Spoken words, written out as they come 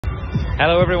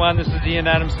Hello everyone, this is Ian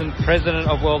Adamson, President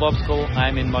of World Obstacle.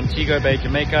 I'm in Montego Bay,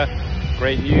 Jamaica.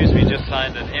 Great news, we just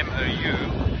signed an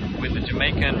MOU with the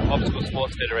Jamaican Obstacle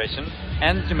Sports Federation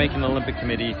and the Jamaican Olympic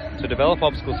Committee to develop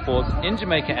obstacle sports in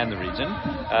Jamaica and the region.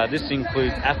 This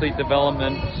includes athlete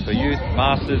development for youth,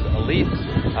 masters, elites,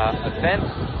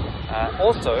 events.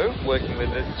 Also working with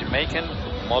the Jamaican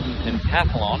Modern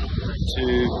Pentathlon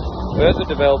to further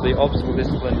develop the obstacle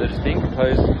discipline that is being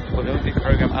proposed for the Olympic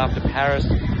program after Paris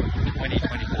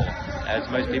 2024. As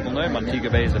most people know, Montego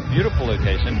Bay is a beautiful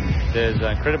location. There's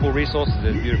incredible resources,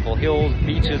 there's beautiful hills,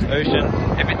 beaches, ocean,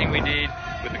 everything we need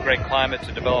with the great climate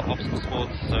to develop obstacle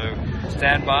sports. So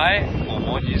stand by for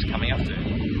more news coming up soon.